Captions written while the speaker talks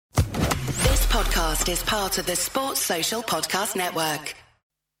podcast is part of the Sports Social Podcast Network.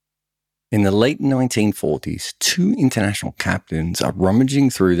 In the late 1940s, two international captains are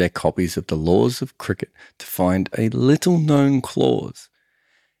rummaging through their copies of the laws of cricket to find a little-known clause.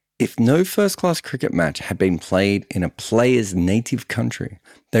 If no first-class cricket match had been played in a player's native country,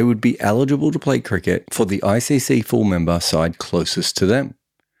 they would be eligible to play cricket for the ICC full member side closest to them.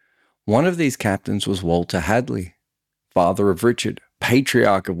 One of these captains was Walter Hadlee, father of Richard,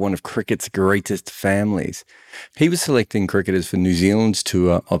 patriarch of one of cricket's greatest families. He was selecting cricketers for New Zealand's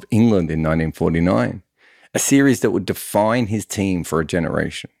tour of England in 1949, a series that would define his team for a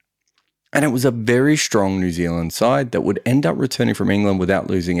generation. And it was a very strong New Zealand side that would end up returning from England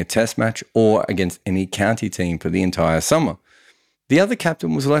without losing a test match or against any county team for the entire summer. The other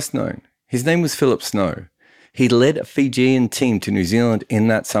captain was less known. His name was Philip Snow. He led a Fijian team to New Zealand in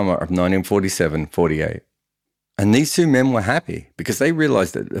that summer of 1947-48. And these two men were happy because they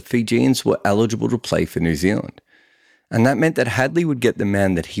realised that the Fijians were eligible to play for New Zealand. And that meant that Hadlee would get the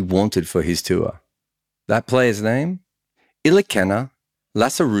man that he wanted for his tour. That player's name? Ilikena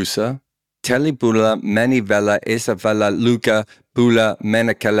Lasarusa Telibula Manivela Isavala Luka Bula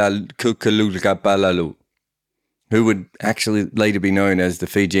Manakala Kukaluka Balalu, who would actually later be known as the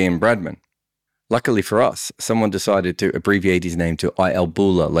Fijian Bradman. Luckily for us, someone decided to abbreviate his name to I.L.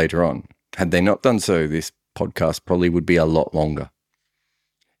 Bula later on. Had they not done so, this podcast probably would be a lot longer.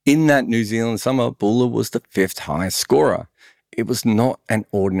 In that New Zealand summer, Bula was the fifth highest scorer. It was not an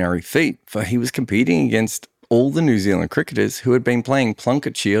ordinary feat, for he was competing against all the New Zealand cricketers who had been playing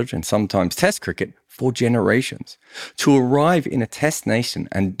Plunket Shield and sometimes Test cricket for generations. To arrive in a Test nation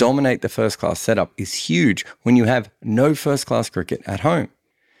and dominate the first-class setup is huge when you have no first-class cricket at home.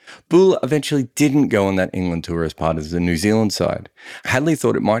 Bula eventually didn't go on that England tour as part of the New Zealand side. Hadlee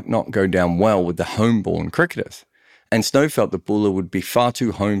thought it might not go down well with the home-born cricketers, and Snow felt that Bula would be far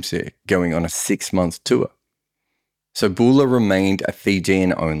too homesick going on a 6-month tour. So Bula remained a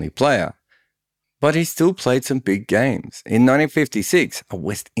Fijian-only player. But he still played some big games. In 1956, a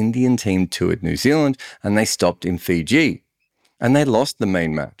West Indian team toured New Zealand and they stopped in Fiji, and they lost the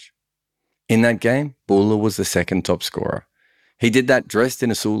main match. In that game, Bula was the second top scorer. He did that dressed in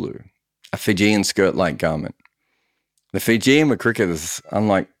a sulu, a Fijian skirt-like garment. The Fijian were cricketers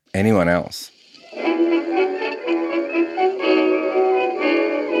unlike anyone else.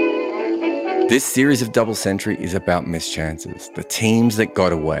 This series of double century is about mischances, the teams that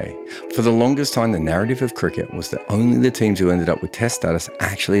got away. For the longest time, the narrative of cricket was that only the teams who ended up with Test status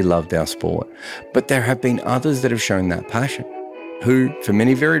actually loved our sport. But there have been others that have shown that passion, who, for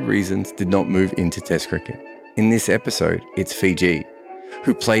many varied reasons, did not move into Test cricket. In this episode, it's Fiji,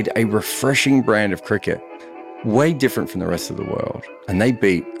 who played a refreshing brand of cricket, way different from the rest of the world, and they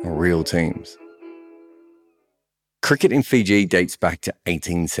beat real teams. Cricket in Fiji dates back to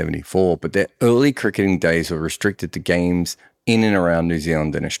 1874, but their early cricketing days were restricted to games in and around New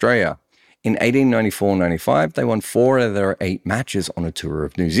Zealand and Australia. In 1894-95, they won 4 out of their 8 matches on a tour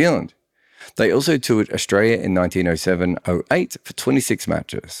of New Zealand. They also toured Australia in 1907-08 for 26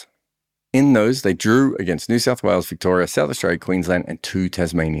 matches. In those, they drew against New South Wales, Victoria, South Australia, Queensland, and 2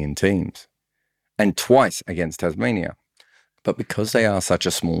 Tasmanian teams, and twice against Tasmania. But because they are such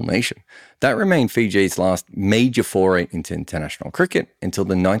a small nation, that remained Fiji's last major foray into international cricket until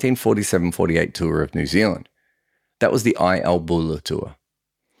the 1947-48 tour of New Zealand. That was the I.L. Bula tour.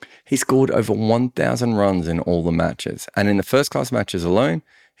 He scored over 1,000 runs in all the matches, and in the first-class matches alone,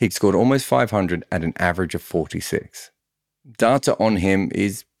 he'd scored almost 500 at an average of 46. Data on him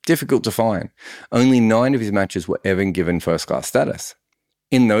is difficult to find. Only 9 of his matches were ever given first-class status.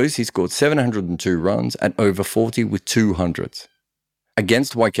 In those, he scored 702 runs at over 40 with 200s.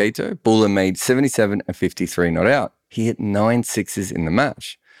 Against Waikato, Bula made 77 and 53 not out. He hit 9 sixes in the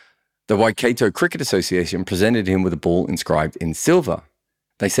match. The Waikato Cricket Association presented him with a ball inscribed in silver.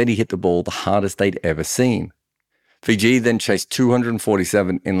 They said he hit the ball the hardest they'd ever seen. Fiji then chased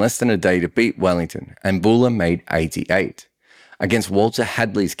 247 in less than a day to beat Wellington, and Bula made 88. Against Walter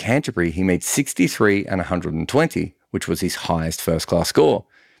Hadlee's Canterbury, he made 63 and 120, which was his highest first-class score.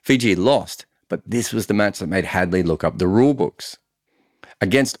 Fiji lost, but this was the match that made Hadlee look up the rule books.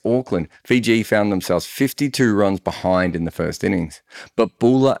 Against Auckland, Fiji found themselves 52 runs behind in the first innings, but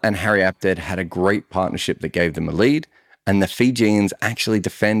Bula and Harry Apted had a great partnership that gave them a lead, and the Fijians actually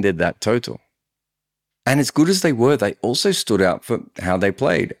defended that total. And as good as they were, they also stood out for how they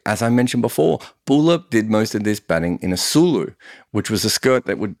played. As I mentioned before, Bula did most of this batting in a sulu, which was a skirt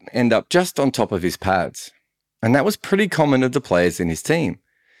that would end up just on top of his pads. And that was pretty common of the players in his team.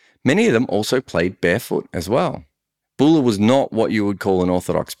 Many of them also played barefoot as well. Bula was not what you would call an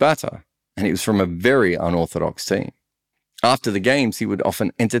orthodox batter, and he was from a very unorthodox team. After the games, he would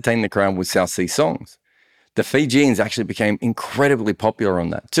often entertain the crowd with South Sea songs. The Fijians actually became incredibly popular on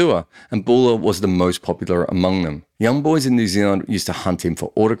that tour, and Bula was the most popular among them. Young boys in New Zealand used to hunt him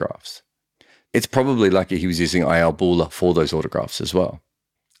for autographs. It's probably lucky he was using IL Bula for those autographs as well.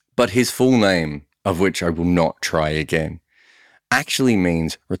 But his full name, of which I will not try again, actually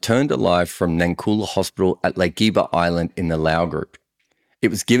means returned alive from Nankula Hospital at Laikiba Island in the Lau Group. It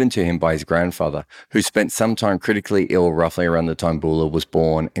was given to him by his grandfather, who spent some time critically ill roughly around the time Bula was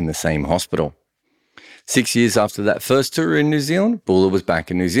born in the same hospital. 6 years after that first tour in New Zealand, Bula was back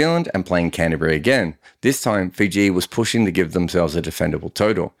in New Zealand and playing Canterbury again. This time, Fiji was pushing to give themselves a defendable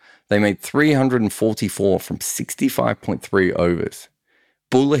total. They made 344 from 65.3 overs.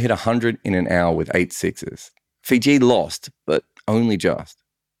 Bula hit 100 in an hour with 8 sixes. Fiji lost, but only just.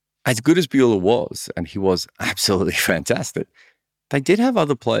 As good as Bula was, and he was absolutely fantastic, they did have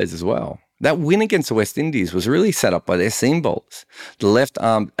other players as well. That win against the West Indies was really set up by their seam bowlers, the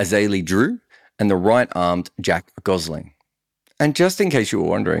left-armed Azalea Drew and the right-armed Jack Gosling. And just in case you were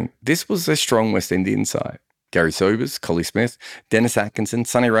wondering, this was a strong West Indian side. Gary Sobers, Collie Smith, Dennis Atkinson,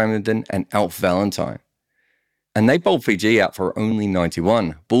 Sonny Ramanathan and Alf Valentine. And they bowled Fiji out for only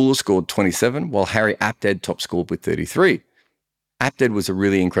 91. Bula scored 27, while Harry Apted top scored with 33. Apted was a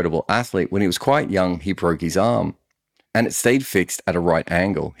really incredible athlete. When he was quite young, he broke his arm, and it stayed fixed at a right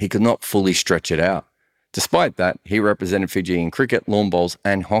angle. He could not fully stretch it out. Despite that, he represented Fiji in cricket, lawn bowls,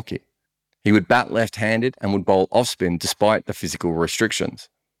 and hockey. He would bat left-handed and would bowl off-spin despite the physical restrictions.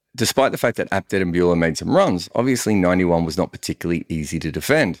 Despite the fact that Apted and Bula made some runs, obviously 91 was not particularly easy to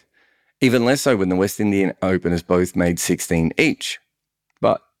defend. Even less so when the West Indian openers both made 16 each.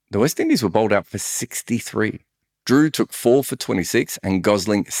 But the West Indies were bowled out for 63. Drew took 4 for 26 and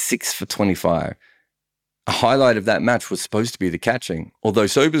Gosling 6 for 25. A highlight of that match was supposed to be the catching, although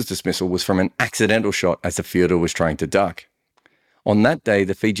Sobers' dismissal was from an accidental shot as the fielder was trying to duck. On that day,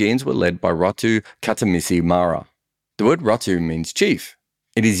 the Fijians were led by Ratu Katamisi Mara. The word Ratu means chief.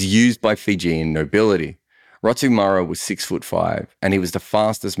 It is used by Fijian nobility. Ratu Mara was 6'5", and he was the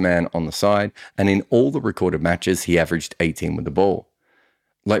fastest man on the side, and in all the recorded matches, he averaged 18 with the ball.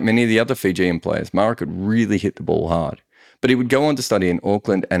 Like many of the other Fijian players, Mara could really hit the ball hard, but he would go on to study in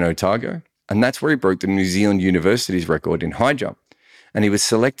Auckland and Otago, and that's where he broke the New Zealand University's record in high jump, and he was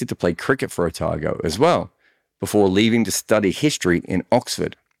selected to play cricket for Otago as well, before leaving to study history in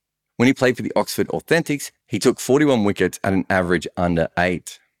Oxford. When he played for the Oxford Authentics, he took 41 wickets at an average under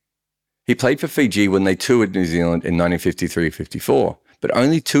 8. He played for Fiji when they toured New Zealand in 1953-54, but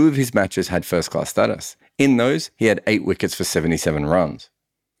only 2 of his matches had first-class status. In those, he had 8 wickets for 77 runs.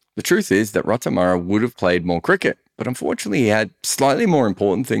 The truth is that Ratu Mara would have played more cricket, but unfortunately he had slightly more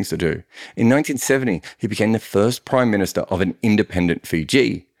important things to do. In 1970, he became the first Prime Minister of an independent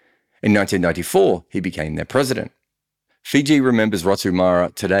Fiji. In 1994, he became their president. Fiji remembers Ratu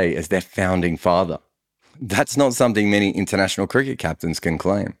Mara today as their founding father. That's not something many international cricket captains can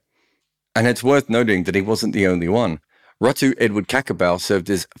claim. And it's worth noting that he wasn't the only one. Ratu Edward Kakabau served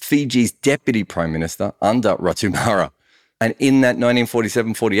as Fiji's deputy prime minister under Ratu Mara. And in that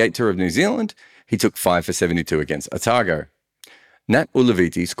 1947-48 tour of New Zealand, he took 5 for 72 against Otago. Nat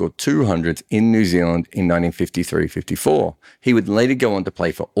Ulaviti scored 200s in New Zealand in 1953-54. He would later go on to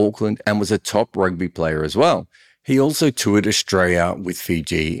play for Auckland and was a top rugby player as well. He also toured Australia with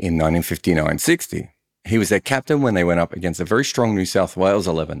Fiji in 1959-60. He was their captain when they went up against a very strong New South Wales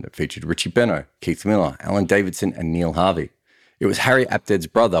 11 that featured Richie Benaud, Keith Miller, Alan Davidson and Neil Harvey. It was Harry Apted's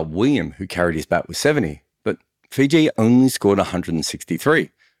brother, William, who carried his bat with 70, but Fiji only scored 163.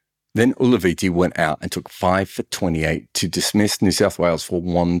 Then Ulaviti went out and took 5 for 28 to dismiss New South Wales for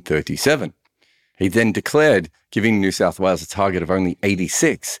 137. He then declared, giving New South Wales a target of only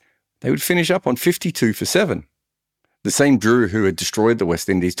 86, they would finish up on 52 for 7. The same Drew who had destroyed the West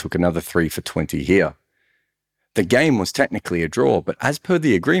Indies took another 3 for 20 here. The game was technically a draw, but as per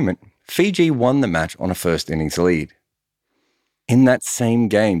the agreement, Fiji won the match on a first innings lead. In that same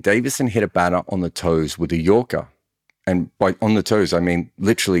game, Davison hit a batter on the toes with a Yorker. And by on the toes, I mean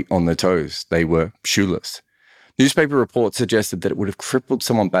literally on the toes. They were shoeless. Newspaper reports suggested that it would have crippled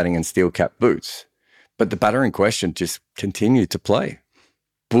someone batting in steel-cap boots, but the batter in question just continued to play.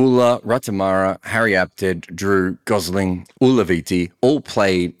 Bula, Ratu Mara, Harry Apted, Drew, Gosling, Ulaviti all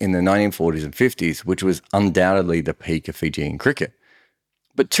played in the 1940s and 50s, which was undoubtedly the peak of Fijian cricket.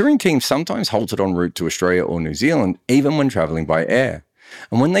 But touring teams sometimes halted en route to Australia or New Zealand, even when travelling by air.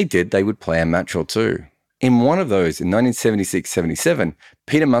 And when they did, they would play a match or two. In one of those, in 1976-77,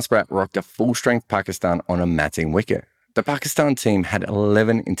 Peter Muspratt rocked a full-strength Pakistan on a matting wicket. The Pakistan team had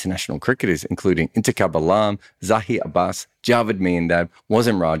 11 international cricketers, including Intikhab Alam, Zahir Abbas, Javed Miandab,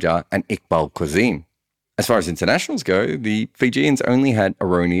 Wasim Raja, and Iqbal Qasim. As far as internationals go, the Fijians only had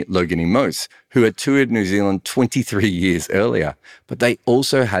Aroni Logini-Mose, who had toured New Zealand 23 years earlier. But they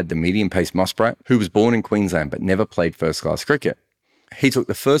also had the medium-pace Muspratt, who was born in Queensland but never played first-class cricket. He took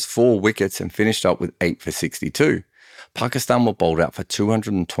the first 4 wickets and finished up with 8 for 62. Pakistan were bowled out for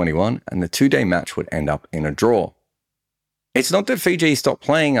 221, and the 2-day match would end up in a draw. It's not that Fiji stopped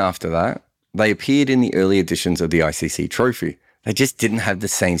playing after that. They appeared in the early editions of the ICC Trophy. They just didn't have the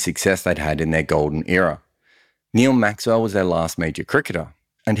same success they'd had in their golden era. Neil Maxwell was their last major cricketer,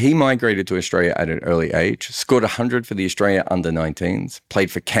 and he migrated to Australia at an early age, scored 100 for the Australia under-19s,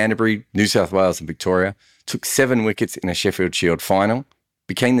 played for Canterbury, New South Wales and Victoria, took 7 wickets in a Sheffield Shield final,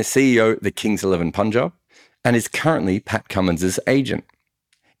 became the CEO of the Kings 11 Punjab, and is currently Pat Cummins' agent.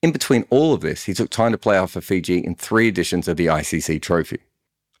 In between all of this, he took time to play off for Fiji in 3 editions of the ICC Trophy.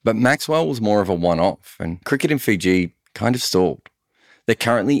 But Maxwell was more of a one-off, and cricket in Fiji kind of stalled. They're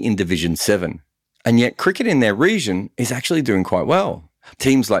currently in Division 7, and yet cricket in their region is actually doing quite well.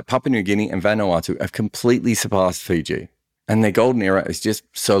 Teams like Papua New Guinea and Vanuatu have completely surpassed Fiji, and their golden era is just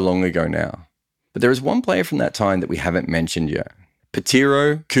so long ago now. But there is one player from that time that we haven't mentioned yet,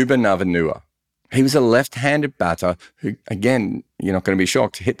 Petiro Kubanavanua. He was a left-handed batter who, again, you're not going to be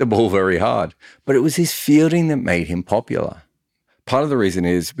shocked, hit the ball very hard, but it was his fielding that made him popular. Part of the reason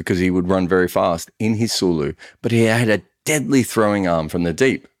is because he would run very fast in his Sulu, but he had a deadly throwing arm from the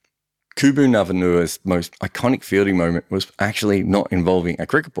deep. Kubunavanua's most iconic fielding moment was actually not involving a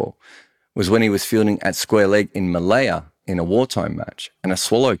cricket ball. It was when he was fielding at square leg in Malaya in a wartime match, and a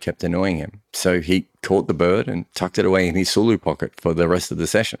swallow kept annoying him. So he caught the bird and tucked it away in his Sulu pocket for the rest of the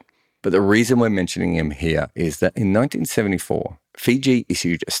session. But the reason we're mentioning him here is that in 1974, Fiji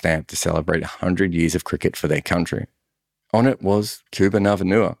issued a stamp to celebrate 100 years of cricket for their country. On it was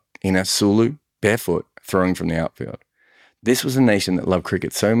Kubanavanua in a Sulu, barefoot, throwing from the outfield. This was a nation that loved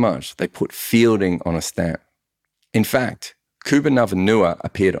cricket so much, they put fielding on a stamp. In fact, Kubanavanua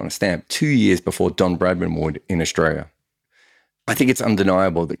appeared on a stamp 2 years before Don Bradman would in Australia. I think it's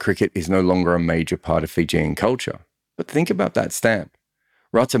undeniable that cricket is no longer a major part of Fijian culture. But think about that stamp.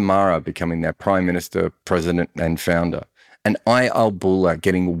 Ratamara becoming their Prime Minister, President and founder, and I. Al-Bula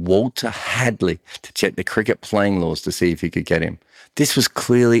getting Walter Hadley to check the cricket playing laws to see if he could get him. This was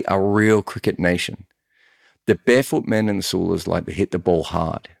clearly a real cricket nation. The barefoot men and the Sulas liked to hit the ball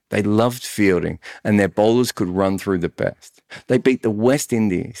hard. They loved fielding, and their bowlers could run through the best. They beat the West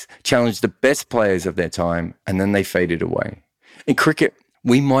Indies, challenged the best players of their time, and then they faded away. In cricket,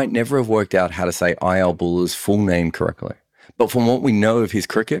 we might never have worked out how to say I. Al-Bula's full name correctly. But from what we know of his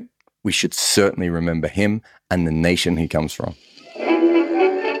cricket, we should certainly remember him and the nation he comes from.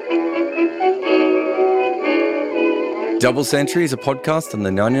 Double Century is a podcast on the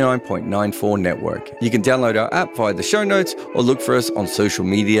 99.94 network. You can download our app via the show notes or look for us on social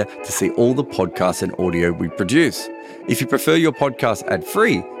media to see all the podcasts and audio we produce. If you prefer your podcast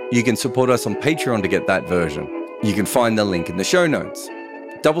ad-free, you can support us on Patreon to get that version. You can find the link in the show notes.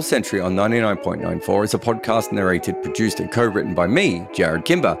 Double Century on 99.94 is a podcast narrated, produced and co-written by me, Jared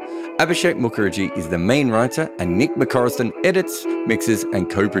Kimber. Abhishek Mukherjee is the main writer and Nick McCorriston edits, mixes and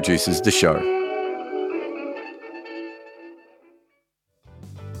co-produces the show.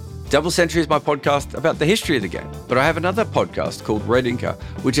 Double Century is my podcast about the history of the game, but I have another podcast called Red Inca,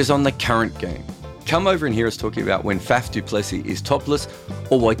 which is on the current game. Come over and hear us talking about when Faf du Plessis is topless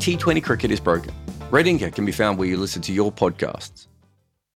or why T20 cricket is broken. Red Inca can be found where you listen to your podcasts.